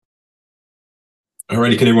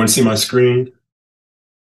Alrighty, can everyone see my screen?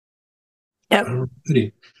 Yep.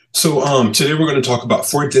 Alrighty. So today we're going to talk about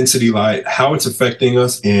fourth density light, how it's affecting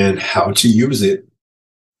us, and how to use it.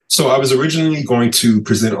 So I was originally going to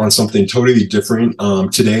present on something totally different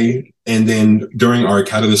today, and then during our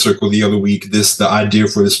Catalyst Circle the other week, the idea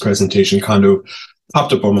for this presentation kind of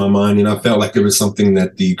popped up on my mind, and I felt like it was something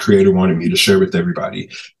that the creator wanted me to share with everybody,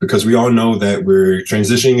 because we all know that we're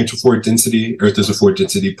transitioning into fourth density. Earth is a fourth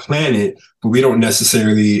density planet, but we don't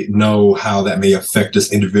necessarily know how that may affect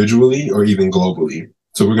us individually or even globally.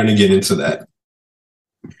 So we're going to get into that.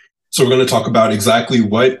 So we're going to talk about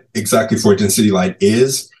what fourth density light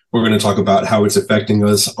is. We're going to talk about how it's affecting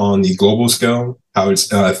us on the global scale, how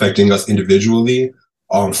it's affecting us individually,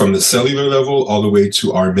 from the cellular level all the way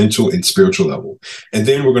to our mental and spiritual level. And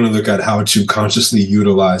then we're going to look at how to consciously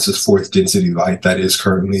utilize this fourth density light that is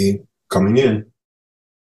currently coming in.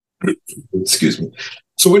 Excuse me.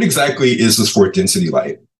 So what exactly is this fourth density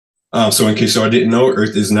light? So in case y'all didn't know,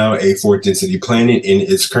 Earth is now a fourth density planet and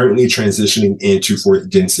it's currently transitioning into fourth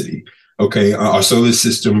density. Okay, our solar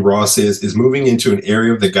system, Ross says, is moving into an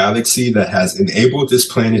area of the galaxy that has enabled this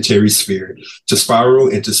planetary sphere to spiral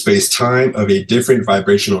into space-time of a different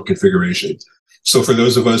vibrational configuration. So for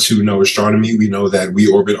those of us who know astronomy, we know that we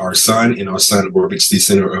orbit our sun and our sun orbits the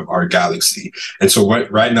center of our galaxy. And so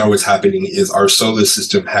right now what's happening is our solar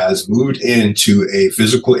system has moved into a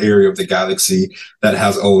physical area of the galaxy that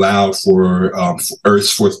has allowed for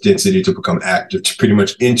Earth's fourth density to become active, to pretty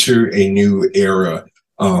much enter a new era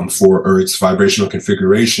for Earth's vibrational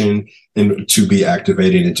configuration and to be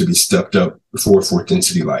activated and to be stepped up for fourth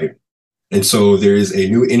density light. And so there is a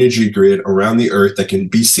new energy grid around the Earth that can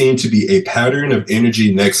be seen to be a pattern of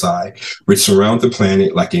energy nexi, which surround the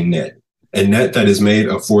planet like a net that is made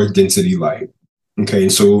of fourth density light. Okay,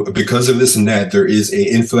 and so because of this net, there is an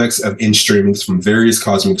influx of in-streamings from various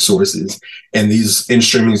cosmic sources. And these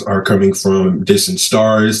in-streamings are coming from distant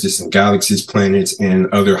stars, distant galaxies, planets, and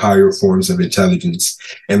other higher forms of intelligence.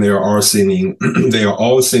 And they are all sending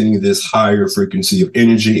this higher frequency of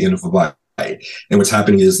energy and of light. And what's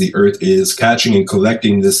happening is the Earth is catching and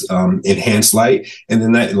collecting this enhanced light, and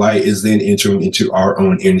then that light is then entering into our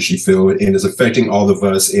own energy field and is affecting all of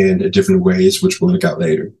us in different ways, which we'll look at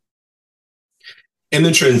later. In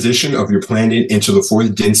the transition of your planet into the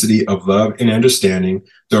fourth density of love and understanding,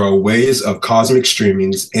 there are waves of cosmic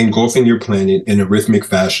streamings engulfing your planet in a rhythmic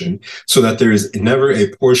fashion, so that there is never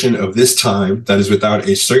a portion of this time that is without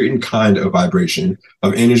a certain kind of vibration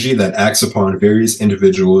of energy that acts upon various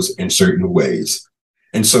individuals in certain ways.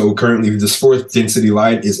 And so currently this fourth density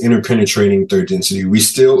light is interpenetrating third density. We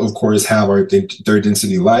still, of course, have our third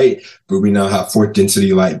density light, but we now have fourth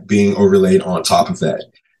density light being overlaid on top of that.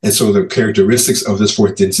 And so the characteristics of this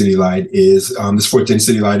fourth density light is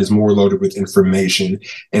more loaded with information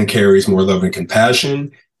and carries more love and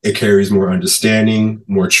compassion. It carries more understanding,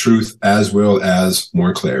 more truth, as well as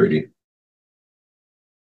more clarity.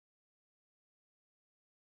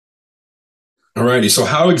 Alrighty, so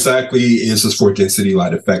how exactly is this fourth density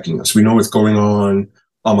light affecting us? We know what's going on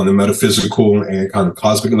the metaphysical and kind of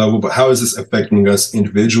cosmic level, but how is this affecting us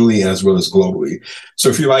individually as well as globally? So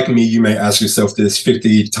if you're like me, you may ask yourself this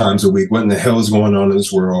 50 times a week: what in the hell is going on in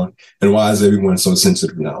this world? And why is everyone so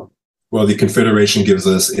sensitive now? Well, the Confederation gives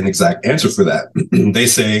us an exact answer for that. They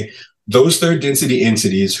say those third density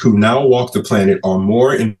entities who now walk the planet are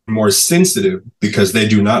more and more sensitive because they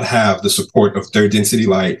do not have the support of third density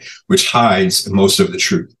light, which hides most of the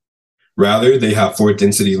truth. Rather, they have fourth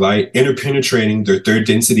density light interpenetrating their third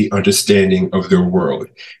density understanding of their world,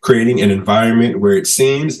 creating an environment where it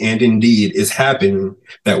seems and indeed is happening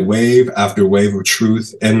that wave after wave of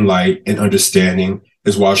truth and light and understanding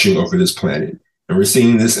is washing over this planet. And we're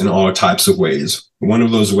seeing this in all types of ways. One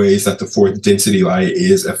of those ways that the fourth density light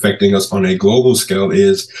is affecting us on a global scale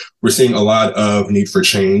is we're seeing a lot of need for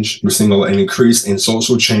change. We're seeing an increase in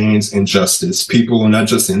social change and justice. People, not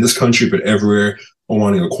just in this country, but everywhere, are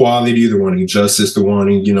wanting equality, they're wanting justice, they're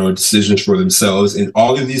wanting, decisions for themselves. And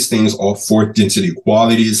all of these things are fourth density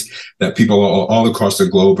qualities that people all across the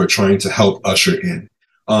globe are trying to help usher in.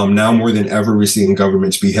 Now more than ever, we're seeing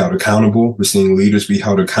governments be held accountable. We're seeing leaders be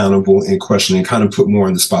held accountable and questioned and kind of put more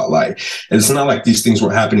in the spotlight. And it's not like these things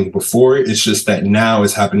were happening before. It's just that now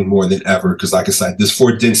it's happening more than ever. Because like I said, this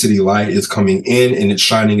fourth density light is coming in and it's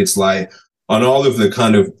shining its light on all of the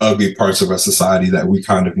kind of ugly parts of our society that we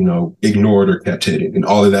kind of, ignored or kept hidden. And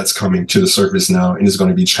all of that's coming to the surface now and is going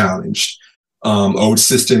to be challenged. Old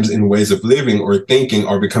systems and ways of living or thinking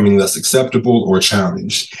are becoming less acceptable or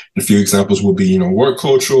challenged. A few examples will be, work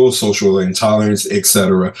culture, social intolerance,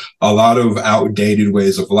 etc. A lot of outdated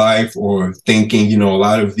ways of life or thinking, a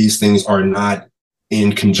lot of these things are not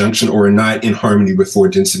in conjunction or are not in harmony with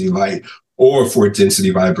fourth density light or fourth density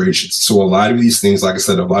vibrations. So a lot of these things, like I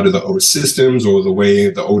said, a lot of the old systems or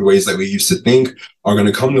the old ways that we used to think are going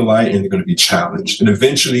to come to light and they're going to be challenged. And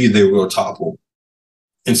eventually they will topple.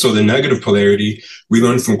 And so the negative polarity, we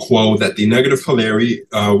learned from Quo that the negative polarity,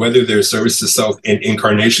 whether they're service to self and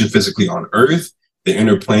incarnation physically on Earth, the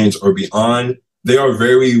inner planes or beyond, they are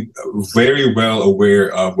very, very well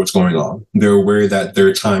aware of what's going on. They're aware that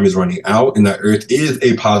their time is running out and that Earth is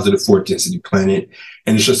a positive fourth density planet.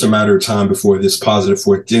 And it's just a matter of time before this positive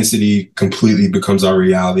fourth density completely becomes our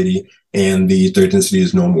reality and the third density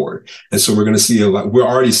is no more. And so we're going to see a lot, we're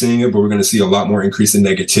already seeing it, but we're going to see a lot more increase in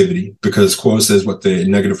negativity because Quo says what the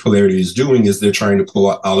negative polarity is doing is they're trying to pull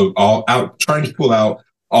out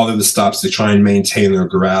all of the stops to try and maintain their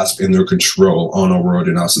grasp and their control on our world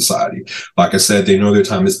and our society. Like I said, they know their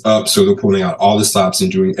time is up, so they're pulling out all the stops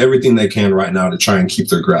and doing everything they can right now to try and keep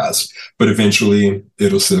their grasp. But eventually,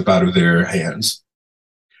 it'll slip out of their hands.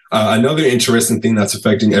 Another interesting thing that's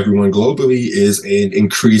affecting everyone globally is an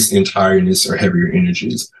increase in tiredness or heavier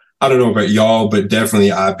energies. I don't know about y'all, but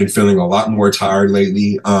definitely I've been feeling a lot more tired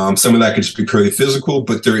lately. Some of that could just be purely physical,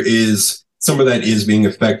 but some of that is being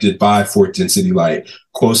affected by fourth density light.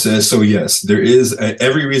 Quo says, so yes, there is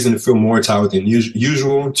every reason to feel more tired than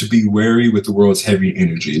usual, to be wary with the world's heavy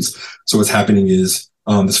energies. So what's happening is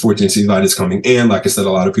this fourth density light is coming in. Like I said,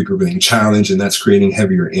 a lot of people are being challenged and that's creating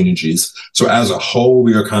heavier energies. So as a whole,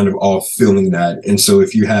 we are kind of all feeling that. And so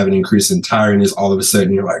if you have an increase in tiredness, all of a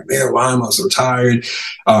sudden you're like, man, why am I so tired?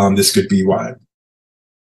 This could be why.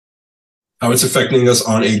 How it's affecting us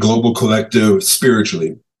on a global collective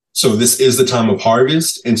spiritually. So this is the time of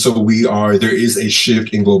harvest. And so there is a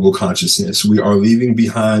shift in global consciousness. We are leaving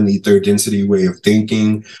behind the third density way of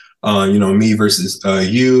thinking, me versus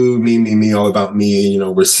you, me, all about me,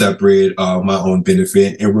 we're separate, my own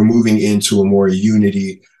benefit. And we're moving into a more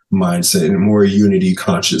unity mindset and more unity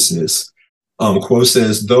consciousness. Quo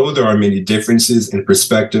says, though there are many differences in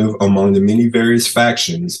perspective among the many various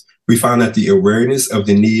factions, we find that the awareness of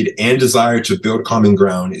the need and desire to build common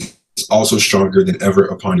ground is also stronger than ever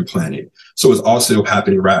upon your planet. So what's also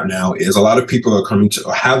happening right now is a lot of people are coming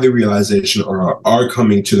to have the realization or are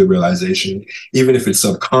coming to the realization, even if it's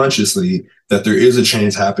subconsciously, that there is a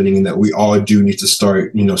change happening and that we all do need to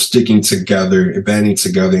start, sticking together and banding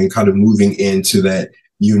together and kind of moving into that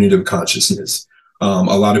unit of consciousness. A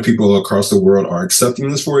lot of people across the world are accepting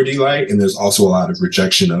this 4D light, and there's also a lot of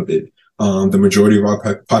rejection of it. The majority of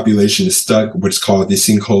our population is stuck, what's called the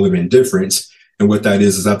sinkhole of indifference. And what that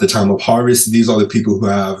is at the time of harvest, these are the people who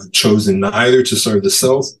have chosen neither to serve the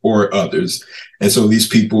self or others. And so these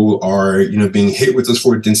people are, being hit with this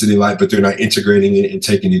fourth density light, but they're not integrating it and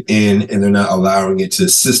taking it in, and they're not allowing it to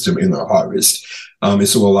assist them in their harvest. And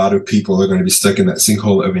so a lot of people are going to be stuck in that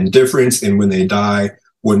sinkhole of indifference. And when they die,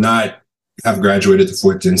 will not have graduated to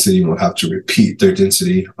fourth density and will have to repeat their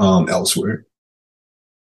density elsewhere.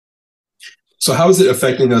 So how is it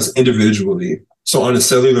affecting us individually? So on a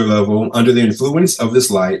cellular level, under the influence of this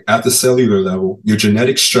light at the cellular level, your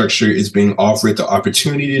genetic structure is being offered the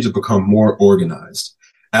opportunity to become more organized.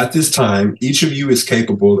 At this time, each of you is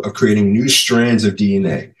capable of creating new strands of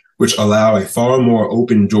DNA, which allow a far more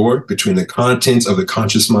open door between the contents of the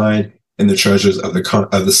conscious mind and the treasures of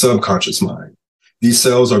the subconscious mind. These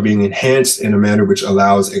cells are being enhanced in a manner which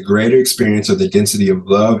allows a greater experience of the density of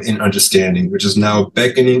love and understanding, which is now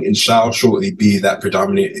beckoning and shall shortly be that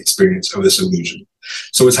predominant experience of this illusion.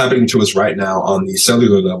 So what's happening to us right now on the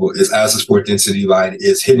cellular level is as this fourth density light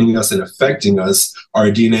is hitting us and affecting us,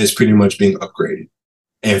 our DNA is pretty much being upgraded.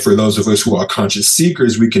 And for those of us who are conscious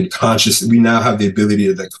seekers, we now have the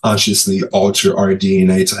ability to consciously alter our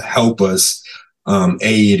DNA to help us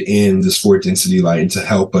aid in this fourth density light and to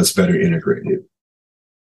help us better integrate it.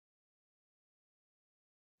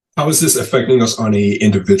 How is this affecting us on an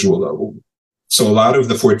individual level? So a lot of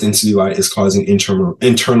the fourth density light is causing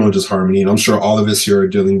internal disharmony. And I'm sure all of us here are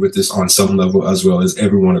dealing with this on some level as well as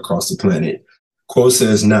everyone across the planet. Quo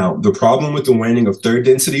says, now, the problem with the waning of third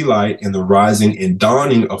density light and the rising and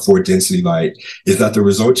dawning of fourth density light is that the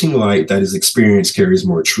resulting light that is experienced carries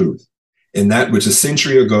more truth. And that which a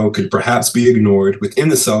century ago could perhaps be ignored within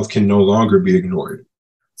the self can no longer be ignored.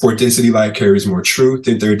 Fourth density light carries more truth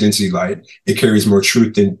than third density light. It carries more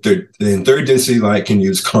truth than third density light can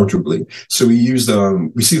use comfortably. So we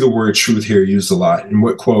see the word truth here used a lot. And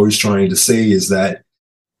what Quo is trying to say is that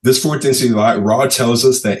this fourth density light, Ra tells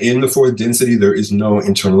us that in the fourth density, there is no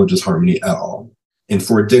internal disharmony at all. In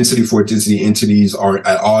fourth density entities are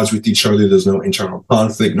at odds with each other. There's no internal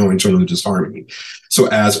conflict, no internal disharmony. So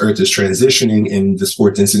as Earth is transitioning and this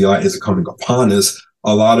fourth density light is coming upon us,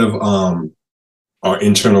 a lot of our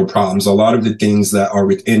internal problems. A lot of the things that are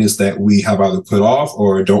within us that we have either put off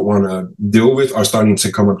or don't want to deal with are starting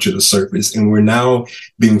to come up to the surface. And we're now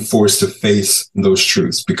being forced to face those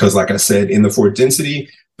truths because, like I said, in the fourth density,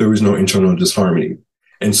 there is no internal disharmony.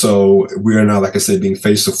 And so we are now, like I said, being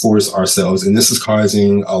faced to force ourselves. And this is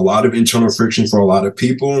causing a lot of internal friction for a lot of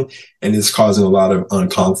people. And it's causing a lot of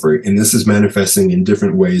uncomfort. And this is manifesting in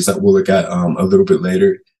different ways that we'll look at a little bit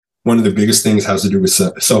later. One of the biggest things has to do with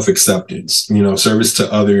self-acceptance, service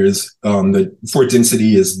to others. The fourth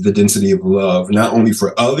density is the density of love, not only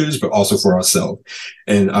for others, but also for ourselves.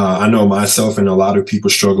 And I know myself and a lot of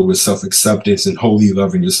people struggle with self-acceptance and wholly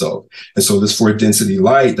loving yourself. And so this fourth density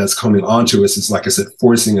light that's coming onto us is, like I said,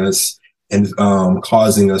 forcing us and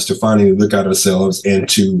causing us to finally look at ourselves and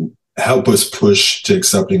to help us push to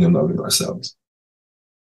accepting and loving ourselves.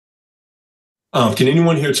 Can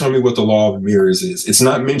anyone here tell me what the law of mirrors is? It's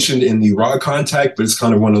not mentioned in the raw contact, but it's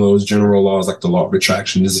kind of one of those general laws like the law of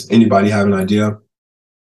attraction. Does anybody have an idea?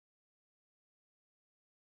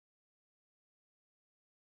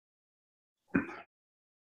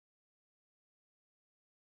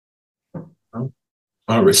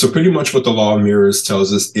 All right. So pretty much what the law of mirrors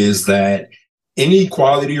tells us is that any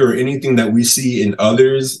quality or anything that we see in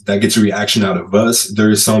others that gets a reaction out of us, there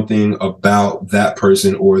is something about that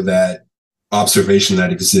person or that observation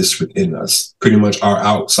that exists within us. Pretty much our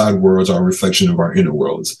outside worlds are a reflection of our inner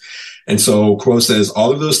worlds. And so Quo says,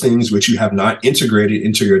 all of those things which you have not integrated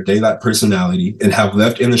into your daylight personality and have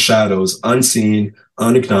left in the shadows, unseen,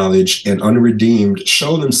 unacknowledged, and unredeemed,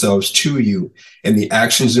 show themselves to you in the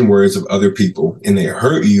actions and words of other people. And they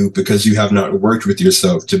hurt you because you have not worked with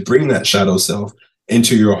yourself to bring that shadow self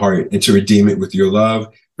into your heart and to redeem it with your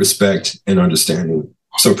love, respect, and understanding.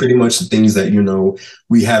 So pretty much the things that,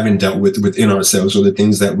 we haven't dealt with within ourselves, or the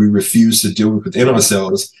things that we refuse to deal with within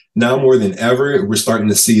ourselves, now more than ever, we're starting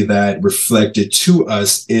to see that reflected to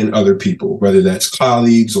us in other people, whether that's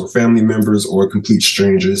colleagues or family members or complete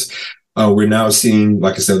strangers. We're now seeing,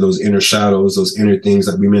 like I said, those inner shadows, those inner things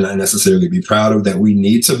that we may not necessarily be proud of, that we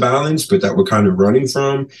need to balance, but that we're kind of running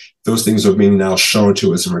from. Those things are being now shown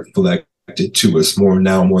to us and reflected to us more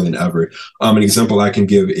than ever. An example I can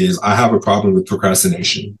give is I have a problem with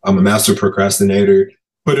procrastination. I'm a master procrastinator.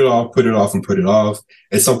 Put it off, and put it off.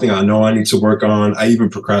 It's something I know I need to work on. I even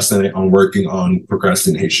procrastinate on working on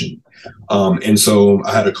procrastination. And so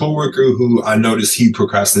I had a coworker who I noticed he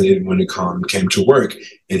procrastinated when it came to work,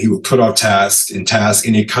 and he would put off tasks, and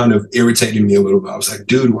it kind of irritated me a little bit. I was like,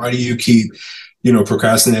 dude, why do you keep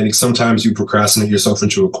procrastinating? Sometimes you procrastinate yourself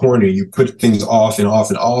into a corner. You put things off and off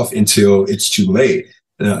and off until it's too late.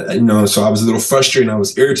 So I was a little frustrated and I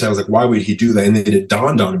was irritated. I was like, why would he do that? And then it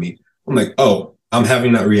dawned on me. I'm like, oh, I'm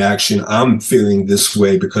having that reaction. I'm feeling this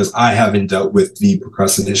way because I haven't dealt with the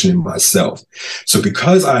procrastination in myself. So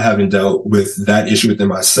because I haven't dealt with that issue within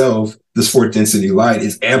myself, this fourth density light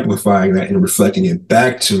is amplifying that and reflecting it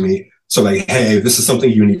back to me. So like, hey, this is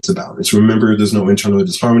something you need to balance. Remember, there's no internal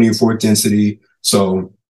disharmony in fourth density.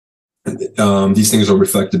 So these things are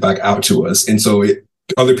reflected back out to us. And so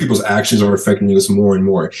other people's actions are affecting us more and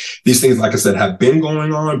more. These things, like I said, have been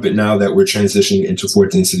going on, but now that we're transitioning into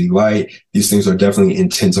fourth density light, these things are definitely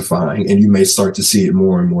intensifying, and you may start to see it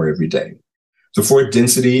more and more every day. The fourth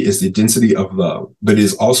density is the density of love, but it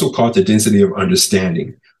is also called the density of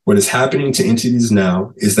understanding. What is happening to entities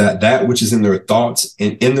now is that which is in their thoughts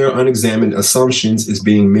and in their unexamined assumptions is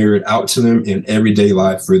being mirrored out to them in everyday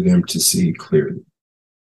life for them to see clearly.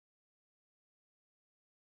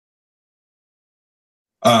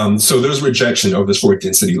 So there's rejection of this fourth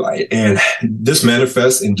density light, and this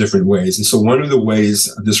manifests in different ways. And so one of the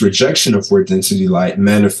ways this rejection of fourth density light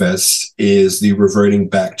manifests is the reverting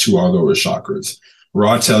back to our lower chakras.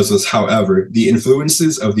 Ra tells us, however, the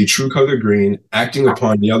influences of the true color green acting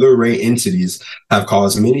upon the other ray entities have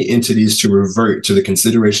caused many entities to revert to the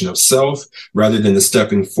consideration of self rather than the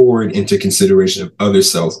stepping forward into consideration of other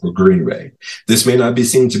self or green ray. This may not be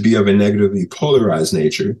seen to be of a negatively polarized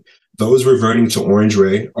nature. Those reverting to orange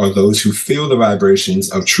ray are those who feel the vibrations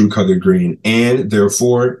of true color green and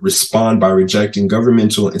therefore respond by rejecting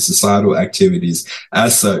governmental and societal activities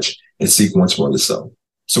as such and seek once more the self.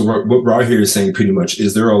 So what Ra here is saying pretty much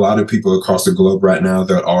is there are a lot of people across the globe right now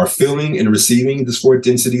that are feeling and receiving this fourth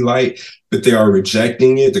density light, but they are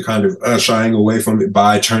rejecting it. They're kind of shying away from it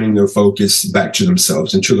by turning their focus back to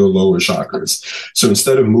themselves, into their lower chakras. So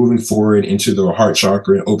instead of moving forward into their heart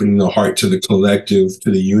chakra and opening their heart to the collective, to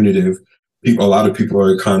the unitive, a lot of people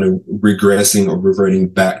are kind of regressing or reverting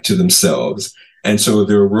back to themselves. And so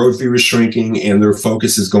their worldview is shrinking and their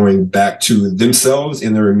focus is going back to themselves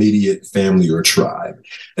and their immediate family or tribe.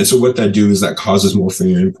 And so what that do is that causes more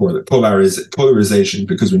fear and polarization,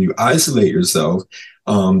 because when you isolate yourself,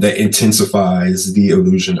 that intensifies the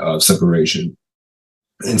illusion of separation.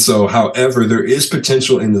 And so, however, there is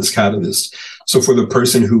potential in this catalyst. So for the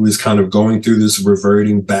person who is kind of going through this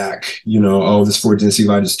reverting back, oh, this fourth density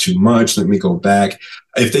light is too much, let me go back.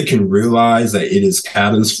 If they can realize that it is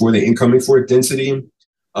catalyst for the incoming fourth density,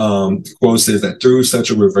 quote says that through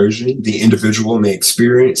such a reversion, the individual may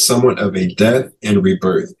experience somewhat of a death and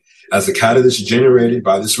rebirth, as the catalyst generated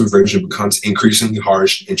by this reversion becomes increasingly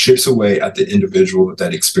harsh and chips away at the individual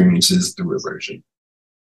that experiences the reversion.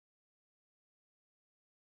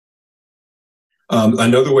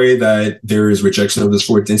 Another way that there is rejection of this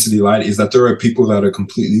fourth density light is that there are people that are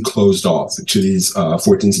completely closed off to these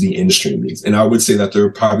fourth density industries. And I would say that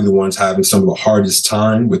they're probably the ones having some of the hardest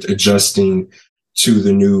time with adjusting to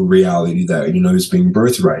the new reality that, is being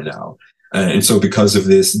birthed right now. And so because of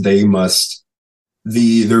this, their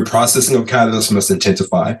processing of catalysts must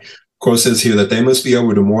intensify. Quote says here that they must be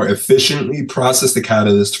able to more efficiently process the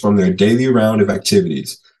catalyst from their daily round of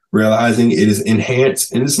activities, realizing it is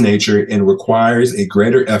enhanced in its nature and requires a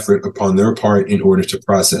greater effort upon their part in order to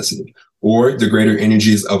process it. Or the greater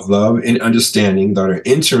energies of love and understanding that are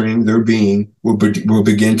entering their being will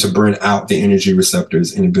begin to burn out the energy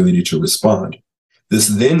receptors and ability to respond. This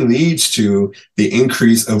then leads to the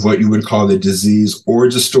increase of what you would call the disease or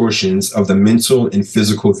distortions of the mental and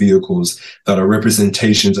physical vehicles that are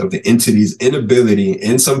representations of the entity's inability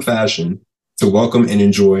in some fashion to welcome and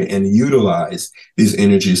enjoy and utilize these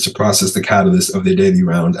energies to process the catalyst of the daily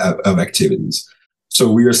round of activities. So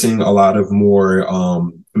we are seeing a lot of more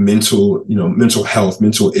mental health,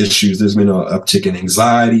 mental issues. There's been an uptick in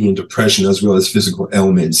anxiety and depression, as well as physical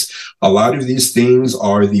ailments. A lot of these things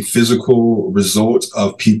are the physical result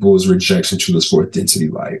of people's rejection to this fourth density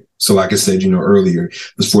light. So like I said, earlier,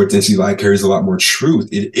 this fourth density light carries a lot more truth.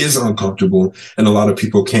 It is uncomfortable, and a lot of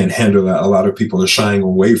people can't handle that. A lot of people are shying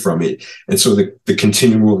away from it. And so the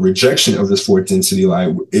continual rejection of this fourth density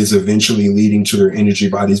light is eventually leading to their energy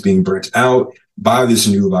bodies being burnt out by this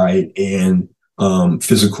new light, and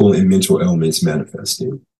physical and mental ailments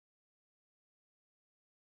manifesting.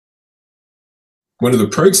 One of the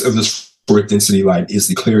perks of this fourth density light is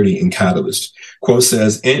the clarity in catalyst. Quote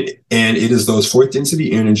says, and it is those fourth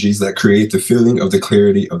density energies that create the feeling of the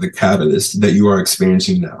clarity of the catalyst that you are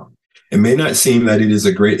experiencing now. It may not seem that it is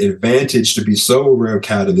a great advantage to be so aware of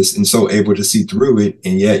catalyst and so able to see through it,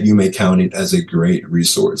 and yet you may count it as a great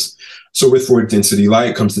resource. So with fourth density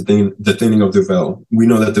light comes the thinning of the veil. We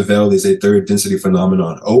know that the veil is a third density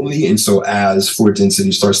phenomenon only. And so as fourth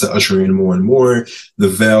density starts to usher in more and more, the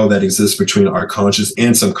veil that exists between our conscious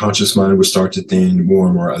and subconscious mind will start to thin more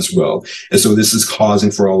and more as well. And so this is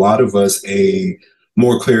causing for a lot of us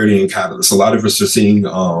more clarity in catalysts. A lot of us are seeing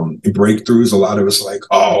breakthroughs. A lot of us are like,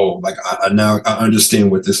 I understand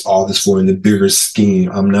what all this for in the bigger scheme.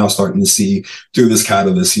 I'm now starting to see through this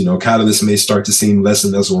catalyst. Catalysts may start to seem less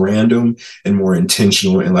and less random and more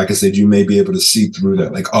intentional. And like I said, you may be able to see through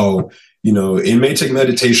that. Like, it may take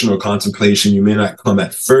meditation or contemplation. You may not come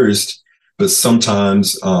at first, but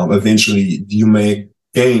sometimes eventually you may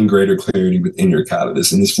gain greater clarity within your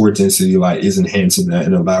catalyst. And this fourth density light is enhancing that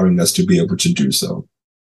and allowing us to be able to do so.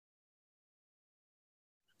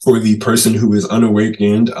 For the person who is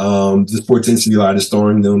unawakened, this fourth density light is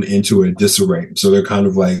throwing them into a disarray. So they're kind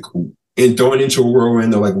of like throwing into a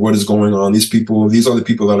whirlwind. They're like, what is going on? These are the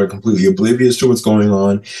people that are completely oblivious to what's going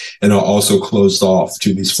on and are also closed off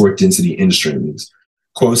to these fourth density instruments.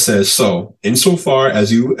 Quote says, so insofar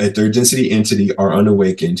as you, a third density entity, are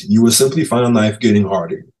unawakened, you will simply find life getting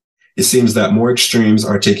harder. It seems that more extremes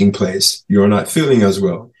are taking place. You are not feeling as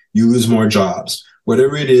well. You lose more jobs.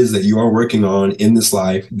 Whatever it is that you are working on in this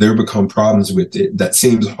life, there become problems with it that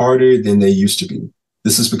seems harder than they used to be.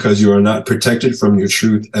 This is because you are not protected from your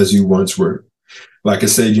truth as you once were. Like I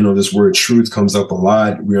said, this word truth comes up a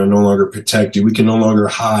lot. We are no longer protected. We can no longer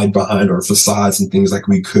hide behind our facades and things like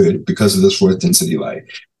we could because of this fourth density light.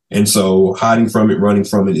 And so hiding from it, running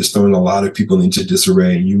from it is throwing a lot of people into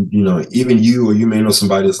disarray. Even you, or you may know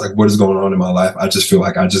somebody that's like, what is going on in my life? I just feel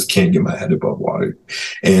like I just can't get my head above water.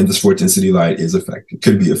 And this fourth density light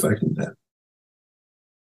could be affecting that.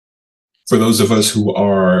 For those of us who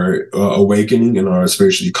are awakening and are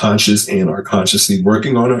spiritually conscious and are consciously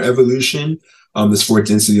working on our evolution, this fourth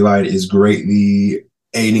density light is greatly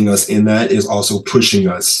aiding us in that, is also pushing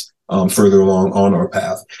us further along on our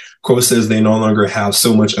path. Quote says they no longer have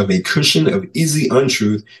so much of a cushion of easy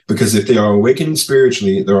untruth, because if they are awakening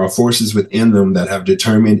spiritually, there are forces within them that have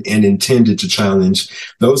determined and intended to challenge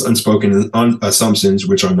those unspoken assumptions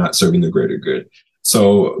which are not serving the greater good.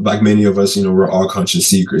 So like many of us, we're all conscious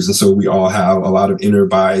seekers. And so we all have a lot of inner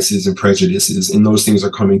biases and prejudices, and those things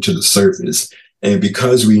are coming to the surface. And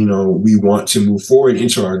because we want to move forward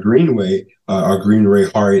into our green ray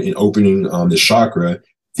heart and opening the chakra,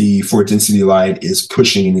 the fourth density light is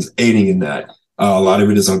pushing and is aiding in that. A lot of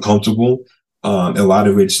it is uncomfortable. A lot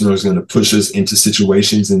of it, is going to push us into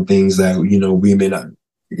situations and things that, we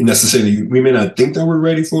may not think that we're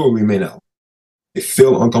ready for, or we may not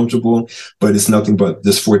feel uncomfortable, but it's nothing but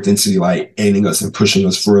this fourth density light aiding us and pushing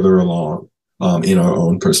us further along in our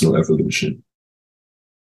own personal evolution.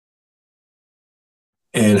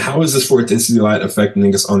 And how is this fourth density light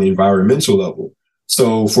affecting us on the environmental level?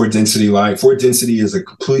 So fourth density is a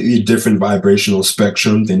completely different vibrational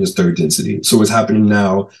spectrum than its third density. So what's happening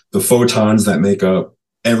now, the photons that make up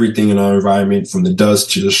everything in our environment, from the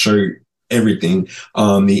dust to the shirt, everything,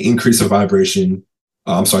 the increase of vibration,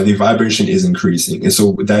 the vibration is increasing. And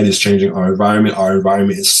so that is changing our environment. Our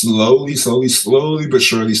environment is slowly, but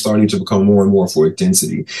surely starting to become more and more fourth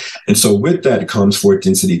density. And so with that comes fourth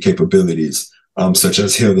density capabilities. Such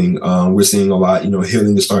as healing. We're seeing a lot,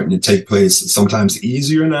 healing is starting to take place sometimes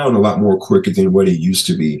easier now and a lot more quicker than what it used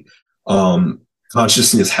to be.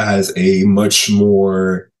 Consciousness has a much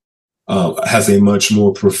more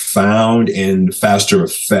profound and faster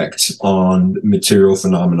effect on material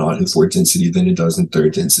phenomena in fourth density than it does in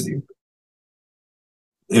third density.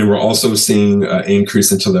 And we're also seeing an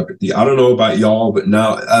increase in telepathy. I don't know about y'all, but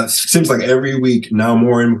now it seems like every week now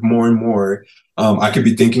more and more, I could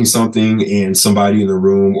be thinking something and somebody in the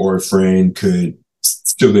room or a friend could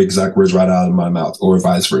steal the exact words right out of my mouth, or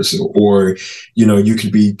vice versa. Or, you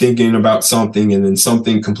could be thinking about something and then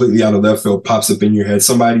something completely out of left field pops up in your head.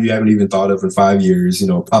 Somebody you haven't even thought of in 5 years,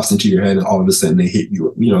 pops into your head, and all of a sudden they hit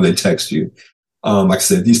you, they text you. Like I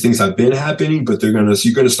said, these things have been happening, but you're going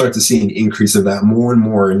to start to see an increase of that more and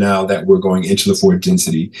more now that we're going into the fourth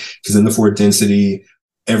density. Because in the fourth density,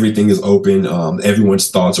 everything is open. Everyone's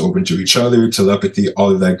thoughts are open to each other. Telepathy,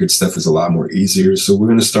 all of that good stuff is a lot more easier. So we're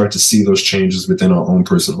going to start to see those changes within our own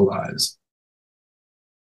personal lives.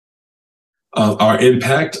 The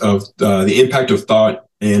impact of thought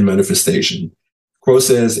and manifestation. Quote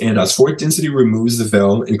says, and as fourth density removes the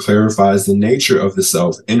veil and clarifies the nature of the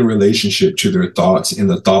self in relationship to their thoughts and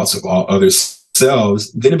the thoughts of all other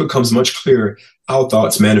selves, then it becomes much clearer how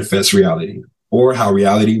thoughts manifest reality, or how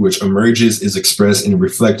reality which emerges is expressed and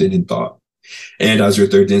reflected in thought. And as your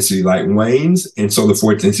third density light wanes, and so the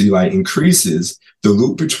fourth density light increases, the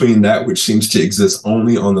loop between that which seems to exist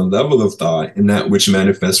only on the level of thought and that which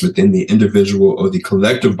manifests within the individual or the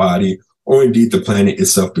collective body, or indeed the planet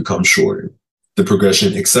itself, becomes shorter. The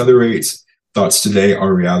progression accelerates. Thoughts today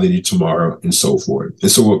are reality tomorrow, and so forth. And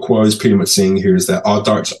so what Quo is pretty much saying here is that all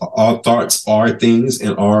thoughts are things,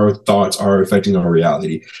 and our thoughts are affecting our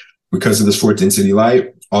reality. Because of this fourth density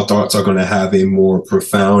light, our thoughts are going to have a more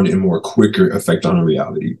profound and more quicker effect on our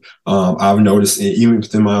reality. I've noticed even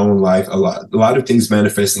within my own life, a lot of things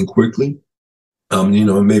manifesting quickly.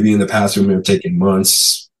 Maybe in the past it may have taken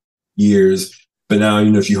months, years. But now,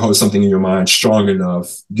 if you hold something in your mind strong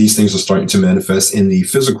enough, these things are starting to manifest in the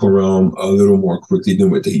physical realm a little more quickly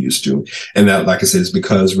than what they used to. And that, like I said, is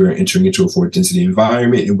because we're entering into a fourth density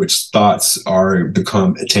environment in which thoughts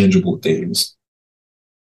become tangible things.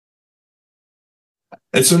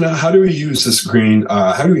 And so now, how do we use this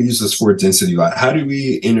fourth density light? How do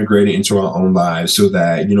we integrate it into our own lives so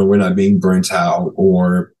that, we're not being burnt out,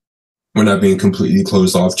 or we're not being completely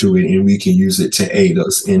closed off to it, and we can use it to aid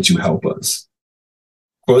us and to help us?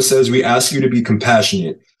 Quote says, we ask you to be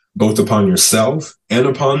compassionate, both upon yourself and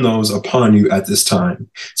upon those upon you at this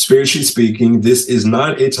time. Spiritually speaking, this is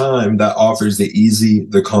not a time that offers the easy,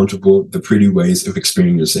 the comfortable, the pretty ways of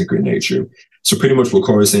experiencing your sacred nature. So pretty much what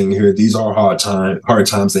Cora is saying here, these are hard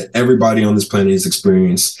times that everybody on this planet has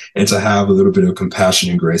experienced, and to have a little bit of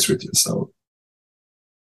compassion and grace with yourself.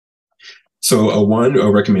 So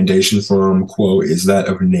a recommendation from Quo is that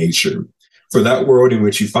of nature. For that world in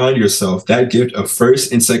which you find yourself, that gift of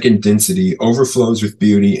first and second density overflows with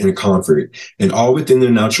beauty and comfort, and all within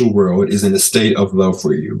the natural world is in a state of love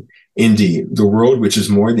for you. Indeed, the world which is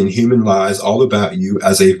more than human lies all about you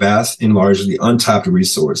as a vast and largely untapped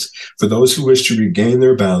resource for those who wish to regain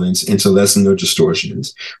their balance and to lessen their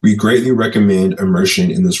distortions. We greatly recommend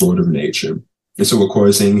immersion in this world of nature. And so what Core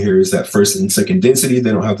is saying here is that first and second density, they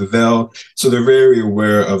don't have the veil. So they're very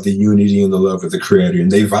aware of the unity and the love of the creator, and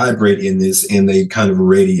they vibrate in this and they kind of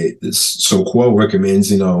radiate this. So Core recommends,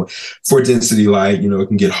 fourth density light, it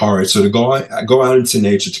can get hard. So to go out into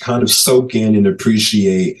nature to kind of soak in and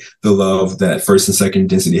appreciate the love that first and second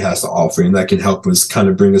density has to offer. And that can help us kind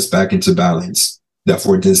of bring us back into balance that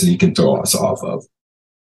fourth density can throw us off of.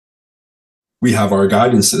 We have our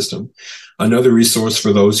guidance system, another resource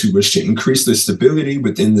for those who wish to increase their stability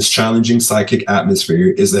within this challenging psychic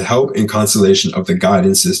atmosphere is the help and consolation of the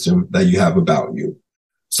guidance system that you have about you.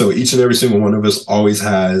 So each and every single one of us always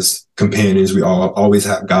has companions. We all always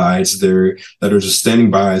have guides there that are just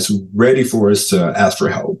standing by us, ready for us to ask for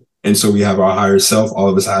help. And so we have our higher self. All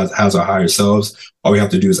of us has our higher selves. All we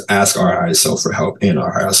have to do is ask our higher self for help, and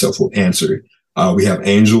our higher self will answer. We have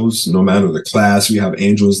angels, no matter the class. We have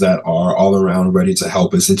angels that are all around ready to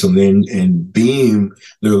help us and to lend and beam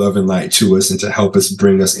their love and light to us and to help us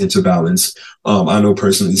bring us into balance. I know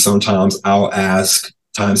personally, sometimes I'll ask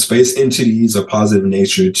time-space entities of positive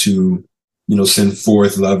nature to, send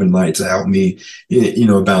forth love and light to help me,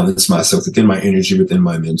 balance myself within my energy, within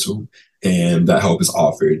my mental, and that help is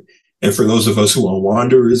offered. And for those of us who are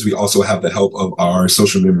wanderers, we also have the help of our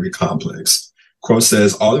social memory complex. Crow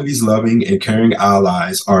says, all of these loving and caring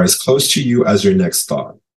allies are as close to you as your next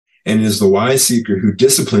thought. And it is the wise seeker who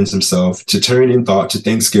disciplines himself to turn in thought to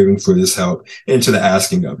thanksgiving for this help and to the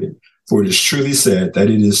asking of it. For it is truly said that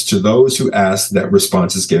it is to those who ask that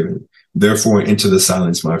response is given. Therefore, into the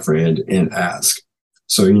silence, my friend, and ask.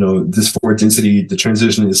 So, this fourth density, the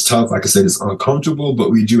transition is tough. Like I said, it's uncomfortable, but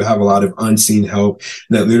we do have a lot of unseen help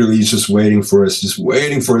that literally is just waiting for us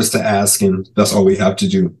to ask. And that's all we have to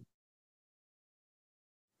do.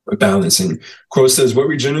 Balancing. Crow says, what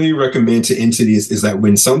we generally recommend to entities is that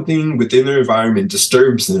when something within their environment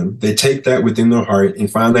disturbs them, they take that within their heart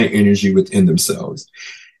and find that energy within themselves.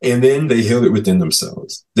 And then they heal it within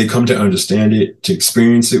themselves. They come to understand it, to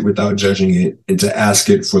experience it without judging it, and to ask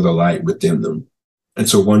it for the light within them. And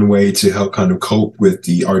so one way to help kind of cope with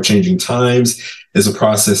our changing times is a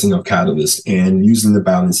processing of catalysts and using the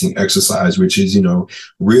balancing exercise, which is,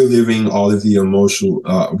 reliving all of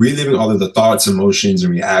the thoughts, emotions,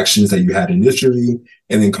 and reactions that you had initially,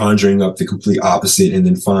 and then conjuring up the complete opposite, and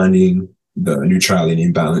then finding the neutrality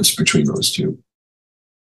and balance between those two.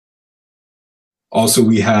 Also,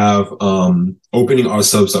 we have opening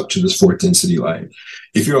ourselves up to this fourth density light.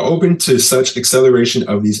 If you're open to such acceleration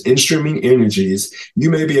of these instreaming energies, you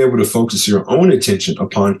may be able to focus your own attention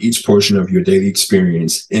upon each portion of your daily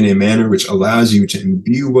experience in a manner which allows you to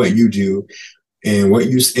imbue what you do and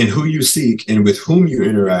who you seek and with whom you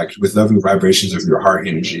interact with loving vibrations of your heart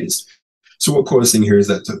energies. So what Core is saying here is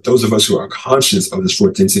that those of us who are conscious of this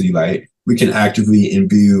fourth density light, we can actively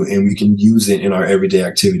imbue and we can use it in our everyday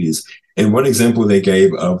activities. And one example they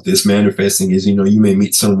gave of this manifesting is, you may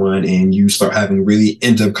meet someone and you start having really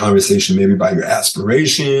in-depth conversation, maybe about your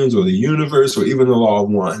aspirations or the universe or even the law of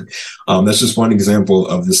one. That's just one example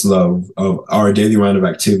of this love, of our daily round of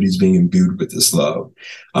activities being imbued with this love.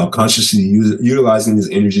 Consciously utilizing this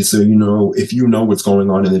energy. So, if you know what's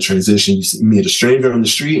going on in the transition, you meet a stranger on the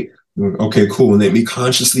street, okay, cool. And let me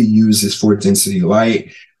consciously use this fourth density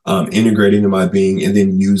light, integrate into my being, and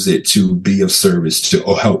then use it to be of service to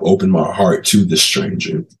help open my heart to the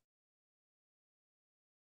stranger.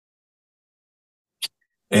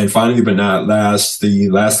 And finally, but not last, the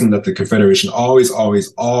last thing that the Confederation always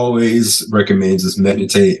recommends is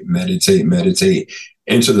meditate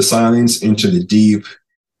into the silence, into the deep.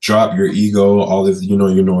 Drop your ego, all of,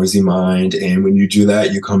 your noisy mind. And when you do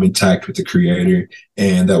that, you come intact with the creator,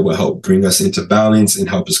 and that will help bring us into balance and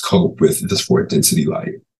help us cope with this fourth density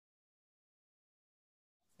light.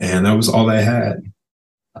 And that was all I had.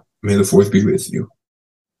 May the fourth be with you.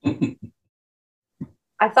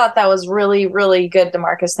 I thought that was really, really good,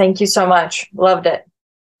 DeMarcus. Thank you so much. Loved it.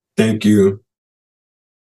 Thank you.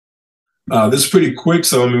 This is pretty quick.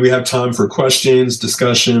 So, we have time for questions,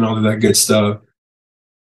 discussion, all of that good stuff.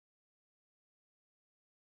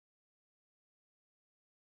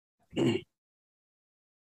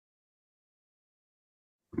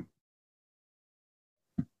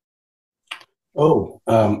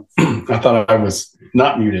 I thought I was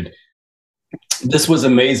not muted. This was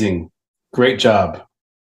amazing. Great job.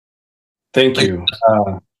 Thank you.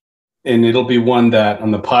 And it'll be one that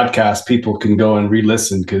on the podcast people can go and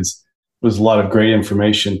re-listen because it was a lot of great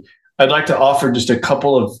information. I'd like to offer just a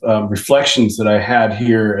couple of reflections that I had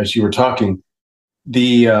here as you were talking.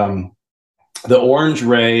 The orange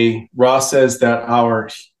ray, Ross says that our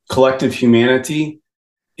collective humanity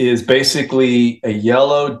is basically a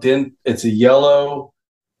yellow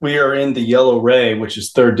we are in the yellow ray, which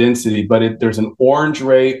is third density, but there's an orange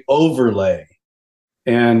ray overlay.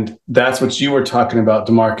 And that's what you were talking about,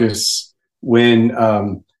 DeMarcus,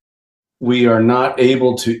 when we are not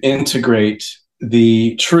able to integrate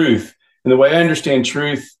the truth. And the way I understand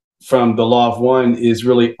truth from the law of one is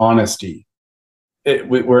really honesty.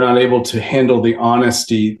 We're not able to handle the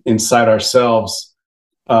honesty inside ourselves,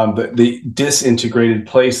 the disintegrated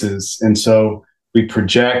places. And so we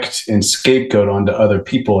project and scapegoat onto other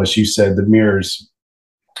people, as you said, the mirrors,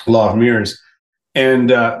 law of mirrors. And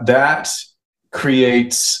that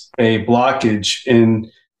creates a blockage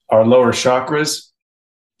in our lower chakras.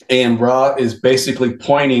 And Ra is basically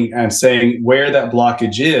pointing and saying where that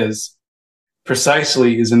blockage is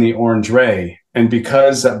precisely is in the orange ray. And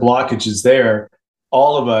because that blockage is there,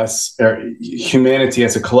 all of us, humanity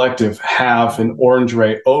as a collective, have an orange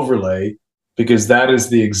ray overlay, because that is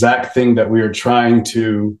the exact thing that we are trying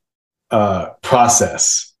to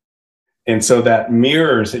process. And so that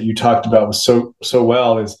mirrors that you talked about so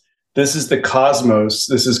well is, this is the cosmos.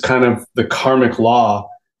 This is kind of the karmic law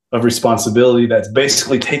of responsibility that's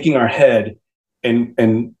basically taking our head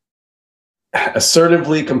and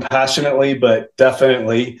assertively, compassionately, but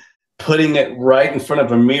definitely putting it right in front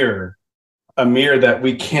of a mirror that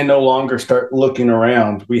we can no longer start looking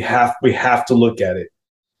around. We have to look at it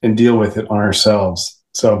and deal with it on ourselves.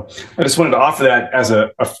 So I just wanted to offer that as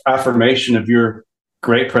a affirmation of your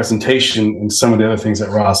great presentation and some of the other things that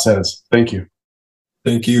Ross says. Thank you.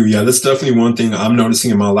 Thank you. Yeah, that's definitely one thing I'm noticing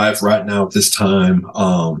in my life right now at this time,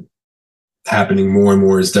 happening more and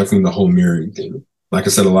more, is definitely the whole mirroring thing. Like I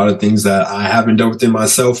said, a lot of things that I haven't dealt with in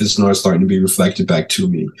myself is now starting to be reflected back to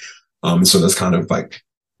me. And so that's kind of like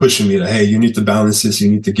pushing me to, hey, you need to balance this. You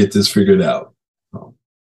need to get this figured out.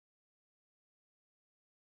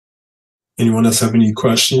 Anyone else have any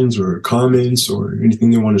questions or comments or anything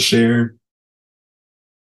they want to share?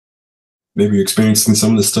 Maybe you're experiencing some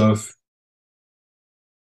of the stuff.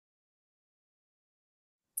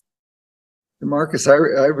 Marcus, I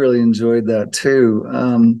really enjoyed that too.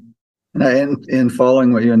 And in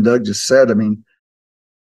following what you and Doug just said, I mean,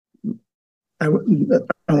 I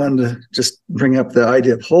wanted to just bring up the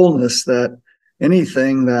idea of wholeness, that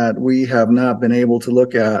anything that we have not been able to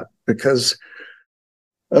look at because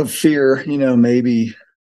of fear, maybe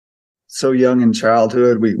so young in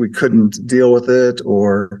childhood, we couldn't deal with it,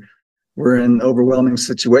 or we're in overwhelming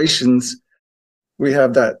situations. We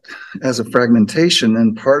have that as a fragmentation,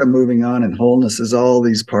 and part of moving on in wholeness is all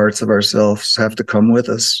these parts of ourselves have to come with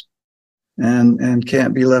us and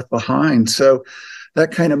can't be left behind. So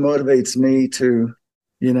that kind of motivates me to,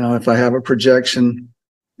 if I have a projection,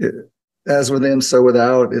 as within, so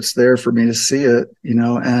without, it's there for me to see it,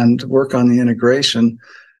 and work on the integration,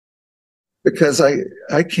 because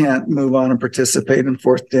I can't move on and participate in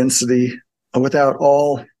fourth density without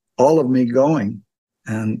all of me going.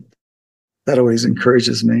 And that always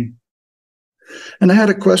encourages me. And I had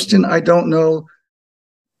a question. I don't know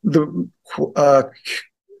the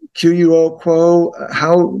QUO Quo.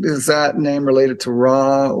 How is that name related to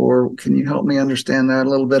Ra? Or can you help me understand that a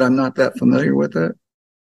little bit? I'm not that familiar with it.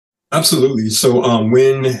 Absolutely. So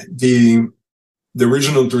when the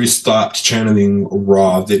original three stopped channeling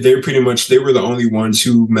Ra, they were the only ones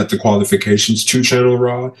who met the qualifications to channel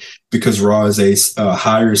Ra, because Ra is a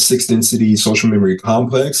higher sixth density social memory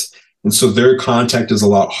complex. And so their contact is a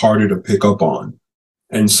lot harder to pick up on.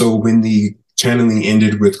 And so when the channeling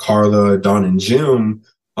ended with Carla, Don, and Jim,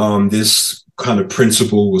 this kind of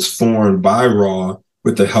principle was formed by Ra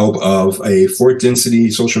with the help of a fourth density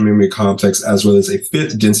social memory complex, as well as a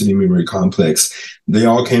fifth density memory complex. They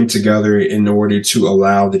all came together in order to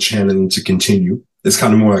allow the channeling to continue. It's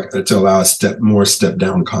kind of more to allow more step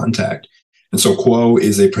down contact. And so Quo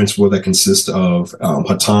is a principle that consists of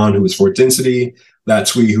Hatan, who is fourth density,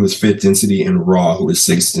 Latwi, who is fifth density, and Ra, who is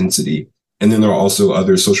sixth density. And then there are also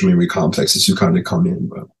other social memory complexes who kind of come in.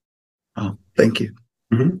 But. Oh, thank you.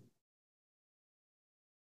 Mm-hmm.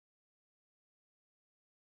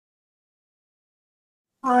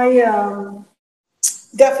 I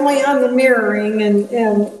definitely on the mirroring,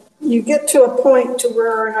 and you get to a point to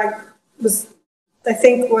where I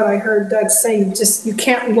think what I heard Doug say, you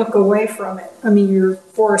can't look away from it. I mean, you're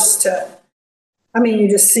forced to, you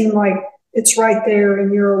just seem like it's right there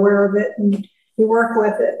and you're aware of it and you work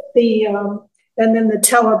with it. And then the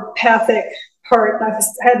telepathic part, I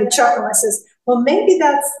had to chuckle. I says, well, maybe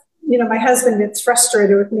that's, my husband gets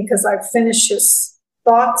frustrated with me because I've finished his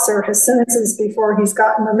thoughts or his sentences before he's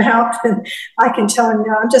gotten them out. And I can tell him,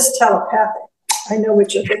 no, I'm just telepathic. I know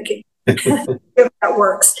what you're thinking. If that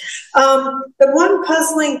works. The one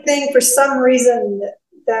puzzling thing for some reason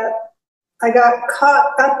that I got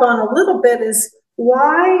caught up on a little bit is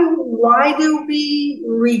why do we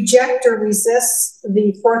reject or resist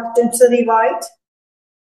the fourth density light?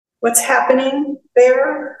 What's happening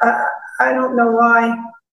there? I don't know why.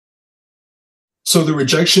 So the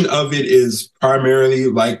rejection of it is primarily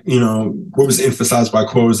like, what was emphasized by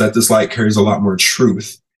Cole is that this light carries a lot more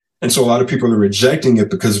truth. And so a lot of people are rejecting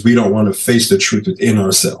it because we don't want to face the truth within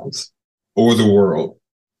ourselves or the world.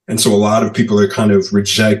 And so a lot of people are kind of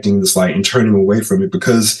rejecting this light and turning away from it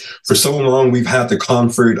because for so long we've had the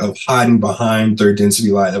comfort of hiding behind third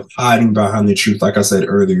density light, of hiding behind the truth, like I said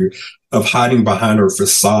earlier, of hiding behind our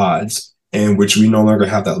facades, and which we no longer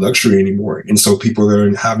have that luxury anymore. And so people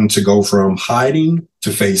are having to go from hiding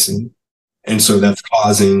to facing. And so that's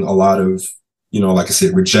causing a lot of, like I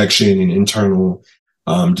said, rejection and internal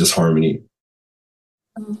disharmony.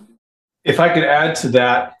 If I could add to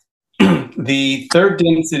that, the third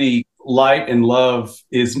density light and love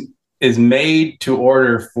is made to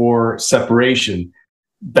order for separation.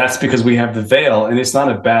 That's because we have the veil, and it's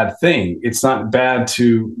not a bad thing. It's not bad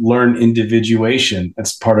to learn individuation.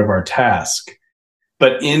 That's part of our task.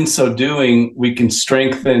 But in so doing, we can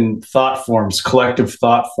strengthen thought forms, collective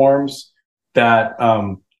thought forms that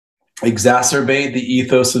exacerbate the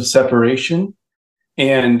ethos of separation.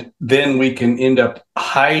 And then we can end up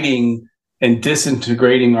hiding and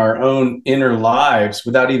disintegrating our own inner lives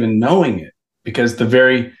without even knowing it, because the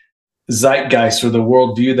very zeitgeist or the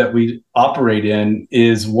worldview that we operate in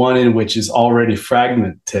is one in which is already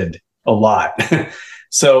fragmented a lot.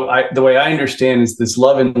 So the way I understand is this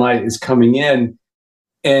love and light is coming in,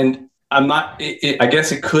 and I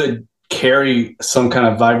guess it could carry some kind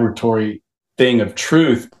of vibratory thing of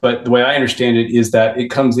truth, but the way I understand it is that it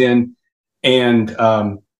comes in and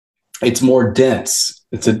it's more dense.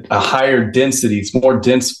 It's a higher density. It's more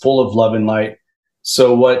dense, full of love and light.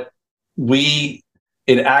 So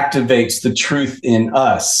it activates the truth in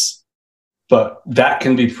us, but that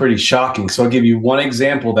can be pretty shocking. So I'll give you one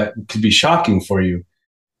example that could be shocking for you.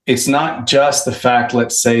 It's not just the fact,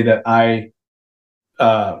 let's say, that I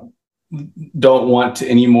don't want to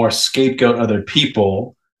anymore scapegoat other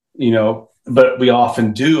people, but we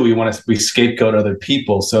often do. We scapegoat other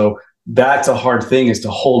people. So that's a hard thing, is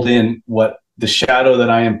to hold in what the shadow that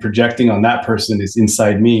I am projecting on that person is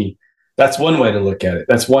inside me. That's one way to look at it.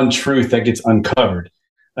 That's one truth that gets uncovered.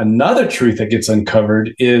 Another truth that gets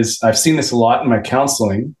uncovered is, I've seen this a lot in my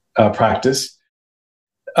counseling practice,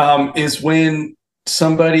 is when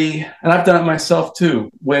somebody, and I've done it myself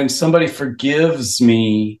too, when somebody forgives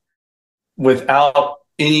me without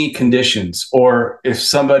any conditions, or if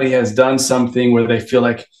somebody has done something where they feel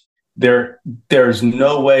like there's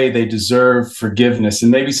no way they deserve forgiveness, and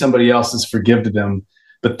maybe somebody else has forgiven them,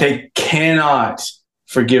 but they cannot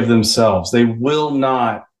forgive themselves. They will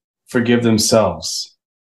not forgive themselves.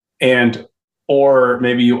 Or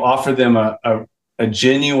maybe you offer them a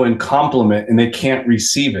genuine compliment and they can't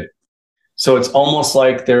receive it. So it's almost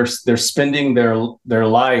like they're spending their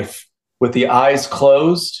life with the eyes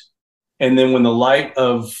closed. And then when the light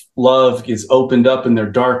of love is opened up in their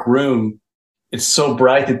dark room, it's so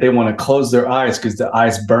bright that they want to close their eyes because the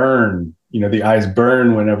eyes burn. The eyes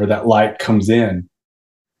burn whenever that light comes in.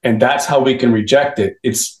 And that's how we can reject it.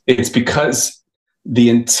 It's because the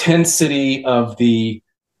intensity of the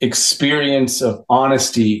experience of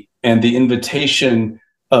honesty and the invitation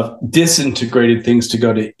of disintegrated things to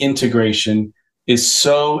go to integration is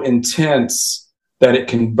so intense that it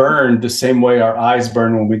can burn the same way our eyes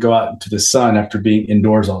burn when we go out into the sun after being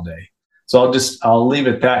indoors all day. So I'll leave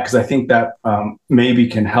it at that, because I think that maybe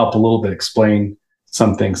can help a little bit explain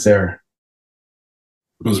some things there.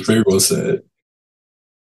 It was very well said.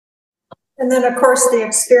 And then, of course, the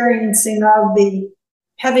experiencing of the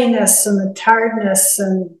heaviness and the tiredness,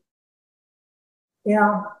 and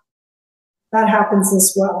that happens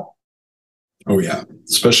as well. Oh yeah,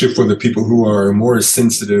 especially for the people who are more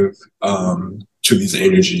sensitive to these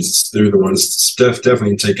energies. They're the ones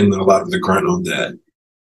definitely taking a lot of the grunt on that.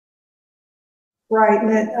 Right.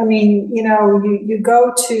 And you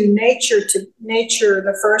go to nature,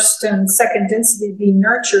 the first and second density be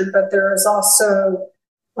nurtured, but there is also,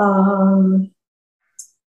 for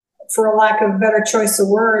a lack of a better choice of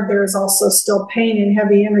word, there is also still pain and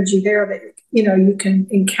heavy energy there that, you can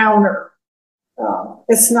encounter.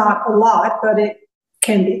 It's not a lot, but it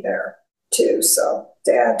can be there too. So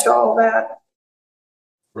to add to all that.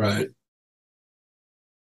 Right.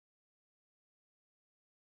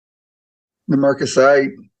 Marcus, I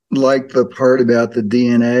like the part about the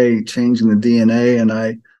DNA, changing the DNA. And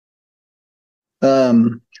a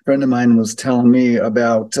friend of mine was telling me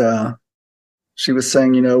about, she was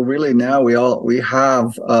saying, really now we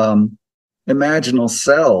have imaginal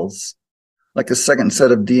cells, like a second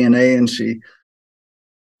set of DNA. And she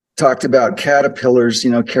talked about caterpillars,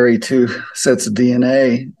 carry two sets of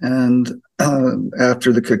DNA, and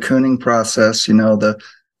after the cocooning process, the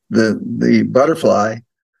butterfly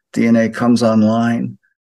DNA comes online,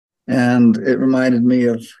 and it reminded me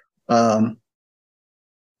of that.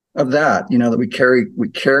 That we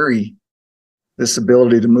carry this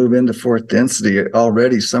ability to move into fourth density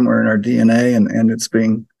already somewhere in our DNA, and it's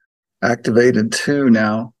being activated too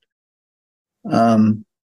now.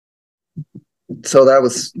 So that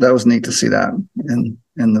was neat to see that in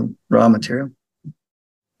the raw material.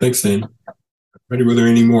 Thanks, Dan. Were there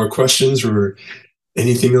any more questions or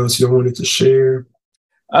anything else you wanted to share?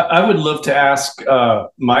 I would love to ask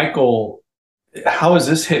Michael, how is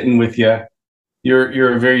this hitting with you?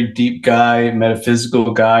 You're a very deep guy,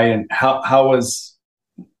 metaphysical guy, and how was?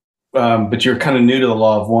 But you're kind of new to the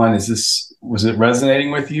law of one. Was it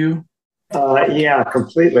resonating with you? Yeah,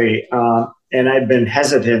 completely. And I've been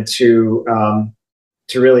hesitant to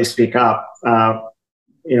really speak up.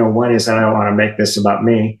 One is that I don't want to make this about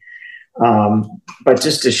me, but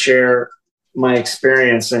just to share my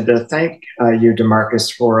experience and to thank you,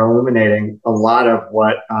 DeMarcus, for illuminating a lot of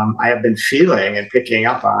what I have been feeling and picking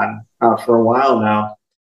up on for a while now.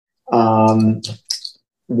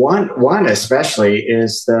 One especially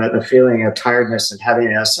is the feeling of tiredness and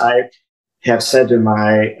heaviness. I have said to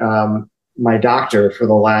my doctor for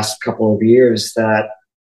the last couple of years that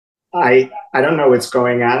I don't know what's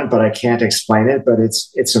going on, but I can't explain it. But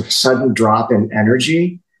it's a sudden drop in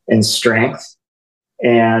energy and strength,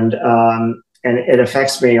 and it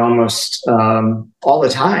affects me almost all the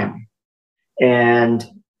time. And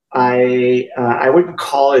I wouldn't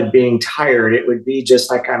call it being tired. It would be just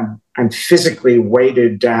like I'm physically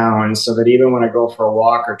weighted down, so that even when I go for a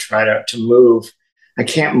walk or try to move, I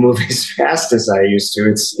can't move as fast as I used to.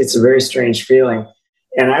 It's a very strange feeling.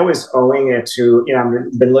 And I was owing it to,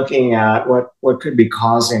 I've been looking at what could be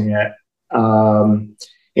causing it,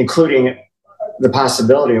 including the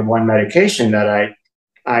possibility of one medication that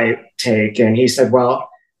I take. And he said, well,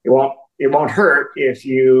 it won't hurt if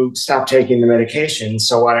you stop taking the medication.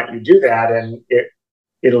 So why don't you do that? And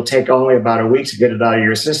it'll take only about a week to get it out of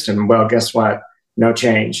your system. Well, guess what? No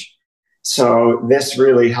change. So this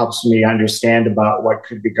really helps me understand about what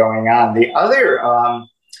could be going on. The other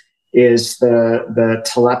is the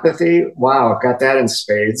telepathy. Wow, I've got that in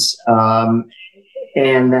spades.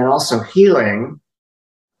 And then also healing.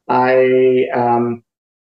 The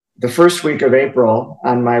first week of April,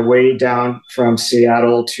 on my way down from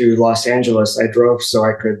Seattle to Los Angeles, I drove so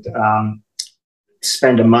I could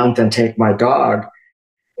spend a month and take my dog.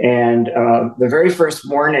 And the very first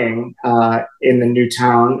morning in the new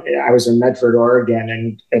town, I was in Medford,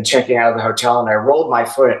 Oregon, and checking out of the hotel, and I rolled my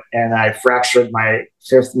foot and I fractured my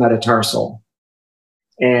fifth metatarsal.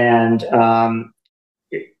 And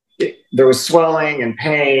there was swelling and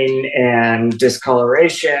pain and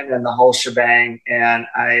discoloration and the whole shebang. And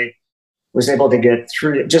I was able to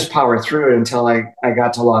power through it until I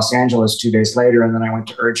got to Los Angeles 2 days later. And then I went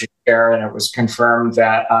to urgent care, and it was confirmed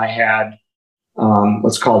that I had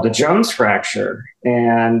what's called a Jones fracture.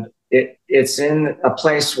 And it's in a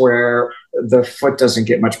place where the foot doesn't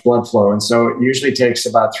get much blood flow. And so it usually takes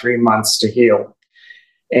about 3 months to heal.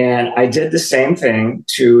 And I did the same thing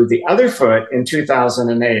to the other foot in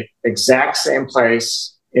 2008, exact same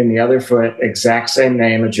place in the other foot, exact same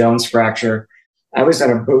name, a Jones fracture. I was in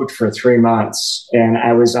a boot for 3 months, and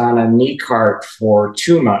I was on a knee cart for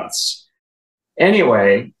 2 months.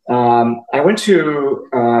 Anyway, I went to,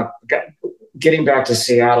 getting back to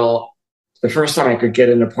Seattle, the first time I could get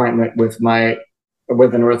an appointment with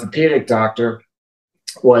an orthopedic doctor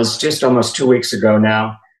was just almost 2 weeks ago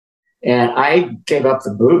now. And I gave up the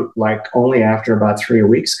boot only after about 3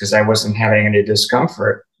 weeks because I wasn't having any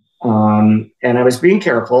discomfort. And I was being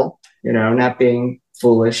careful, not being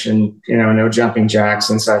foolish and, no jumping jacks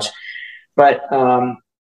and such. But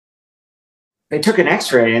they took an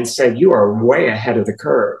x-ray and said, you are way ahead of the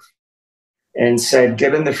curve. And said,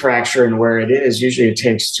 given the fracture and where it is, usually it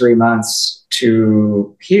takes 3 months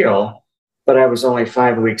to heal, but I was only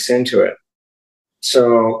 5 weeks into it.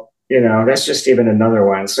 So, that's just even another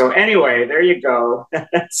one. So anyway, there you go.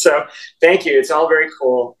 So thank you. It's all very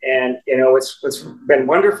cool. And, what's been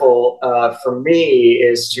wonderful for me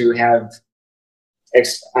is to have,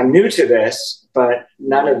 I'm new to this, but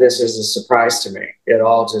none of this is a surprise to me. It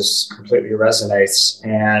all just completely resonates.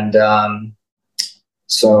 And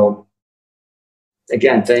so,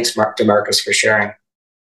 again, thanks, DeMarcus, for sharing.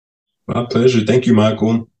 My pleasure. Thank you,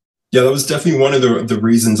 Michael. Yeah, that was definitely one of the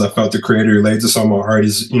reasons I felt the Creator laid this on my heart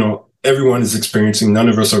is, everyone is experiencing. None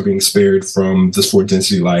of us are being spared from this fourth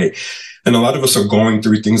density light. And a lot of us are going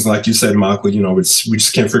through things like you said, Michael, we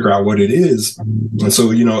just can't figure out what it is. And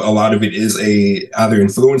so, a lot of it is either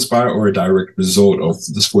influenced by or a direct result of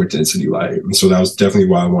this fourth density light. And so that was definitely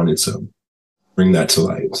why I wanted to bring that to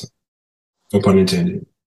light. So, no pun intended.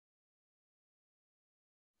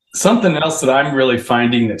 Something else that I'm really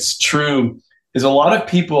finding that's true is a lot of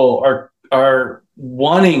people are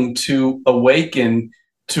wanting to awaken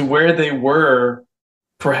to where they were,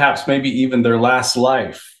 perhaps maybe even their last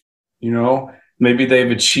life. Maybe they've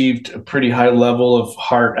achieved a pretty high level of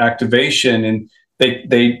heart activation, and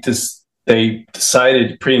they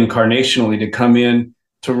decided pre-incarnationally to come in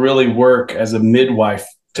to really work as a midwife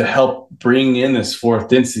to help bring in this fourth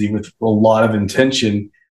density with a lot of intention.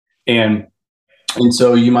 And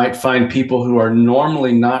so you might find people who are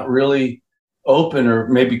normally not really open or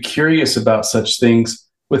maybe curious about such things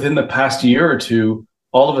within the past year or two,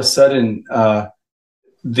 all of a sudden,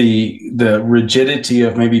 the rigidity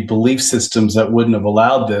of maybe belief systems that wouldn't have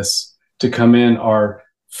allowed this to come in are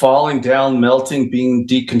falling down, melting, being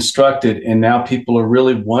deconstructed. And now people are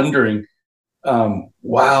really wondering,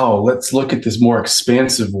 wow, let's look at this more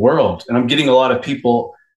expansive world. And I'm getting a lot of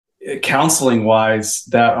people counseling wise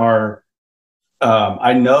that are,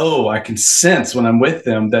 I know I can sense when I'm with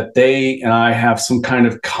them that they and I have some kind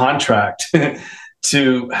of contract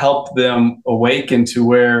to help them awaken to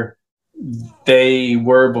where they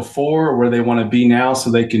were before, where they want to be now,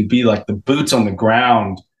 so they can be like the boots on the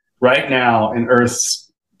ground right now in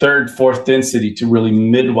Earth's third, fourth density to really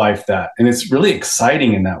midwife that. And it's really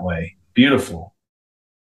exciting in that way. Beautiful.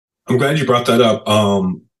 I'm glad you brought that up.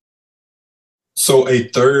 So a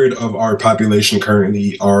third of our population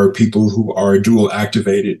currently are people who are dual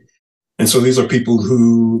activated. And so these are people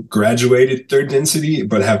who graduated third density,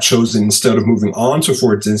 but have chosen, instead of moving on to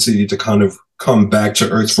fourth density, to kind of come back to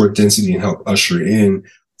Earth's fourth density and help usher in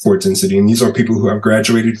fourth density. And these are people who have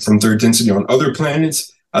graduated from third density on other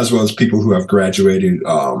planets, as well as people who have graduated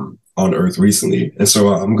on Earth recently. And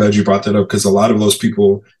so I'm glad you brought that up, because a lot of those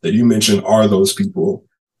people that you mentioned are those people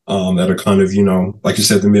that are kind of, like you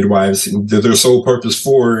said, the midwives. Their sole purpose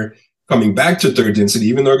for coming back to third density,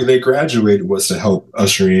 even though they graduated, was to help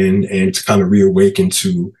usher in and to kind of reawaken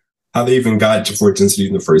to how they even got to fourth density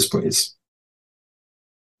in the first place.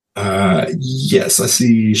 Yes, I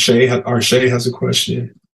see Shay has a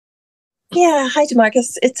question. Yeah, hi,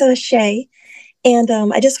 DeMarcus. It's Shay. And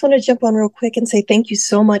I just want to jump on real quick and say thank you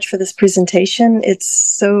so much for this presentation. It's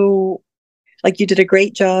so, you did a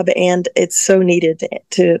great job, and it's so needed.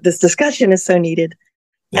 This discussion is so needed.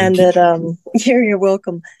 Thank you. That you're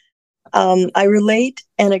welcome. I'm relating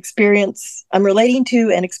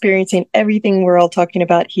to and experiencing everything we're all talking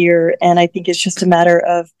about here. And I think it's just a matter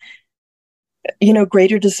of,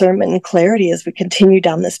 greater discernment and clarity as we continue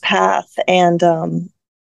down this path. And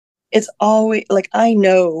it's always I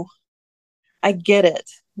know I get it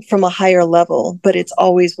from a higher level, but it's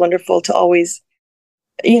always wonderful to always,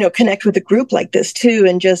 connect with a group like this too,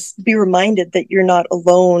 and just be reminded that you're not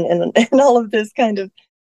alone and all of this kind of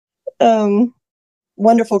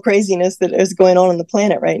wonderful craziness that is going on the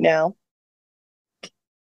planet right now.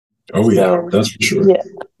 Oh yeah, that's for sure.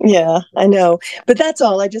 Yeah, I know. But that's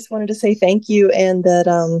all. I just wanted to say thank you, and that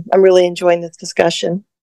I'm really enjoying this discussion.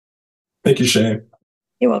 Thank you, Shay.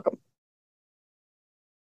 You're welcome.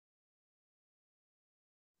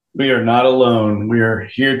 We are not alone. We are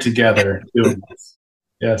here together doing this.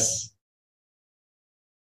 Yes.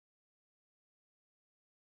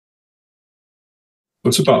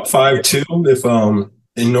 It's about 5:02. If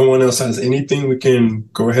and no one else has anything, we can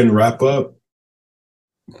go ahead and wrap up.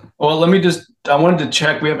 Well, I wanted to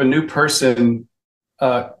check. We have a new person,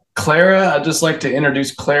 Clara. I'd just like to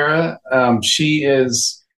introduce Clara. She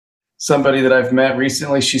is somebody that I've met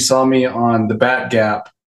recently. She saw me on the Bat Gap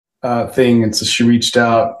thing, and so she reached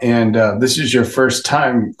out. And this is your first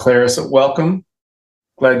time, Clara, so welcome.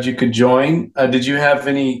 Glad you could join. Did you have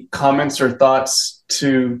any comments or thoughts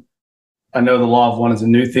I know the Law of One is a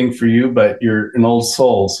new thing for you, but you're an old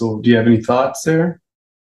soul. So do you have any thoughts there?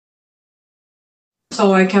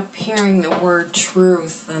 So I kept hearing the word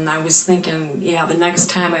truth, and I was thinking, the next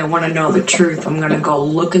time I want to know the truth, I'm going to go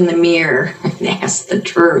look in the mirror and ask the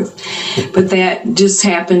truth. But that just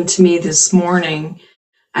happened to me this morning.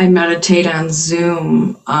 I meditate on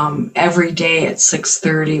Zoom every day at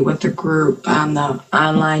 6:30 with a group on the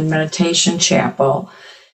online meditation chapel.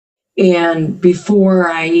 And before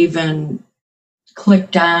I even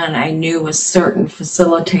clicked on, I knew a certain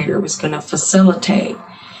facilitator was going to facilitate.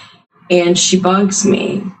 And she bugs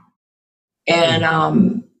me.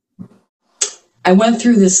 And I went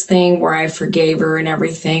through this thing where I forgave her and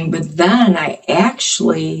everything, but then I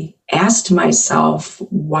actually asked myself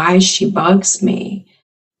why she bugs me.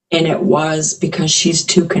 And it was because she's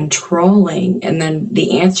too controlling. And then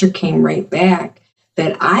the answer came right back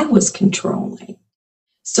that I was controlling.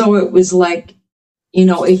 So it was like,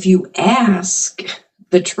 if you ask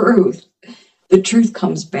the truth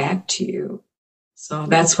comes back to you. So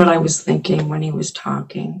that's what I was thinking when he was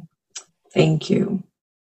talking. Thank you.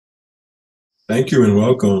 Thank you and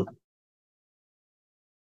welcome.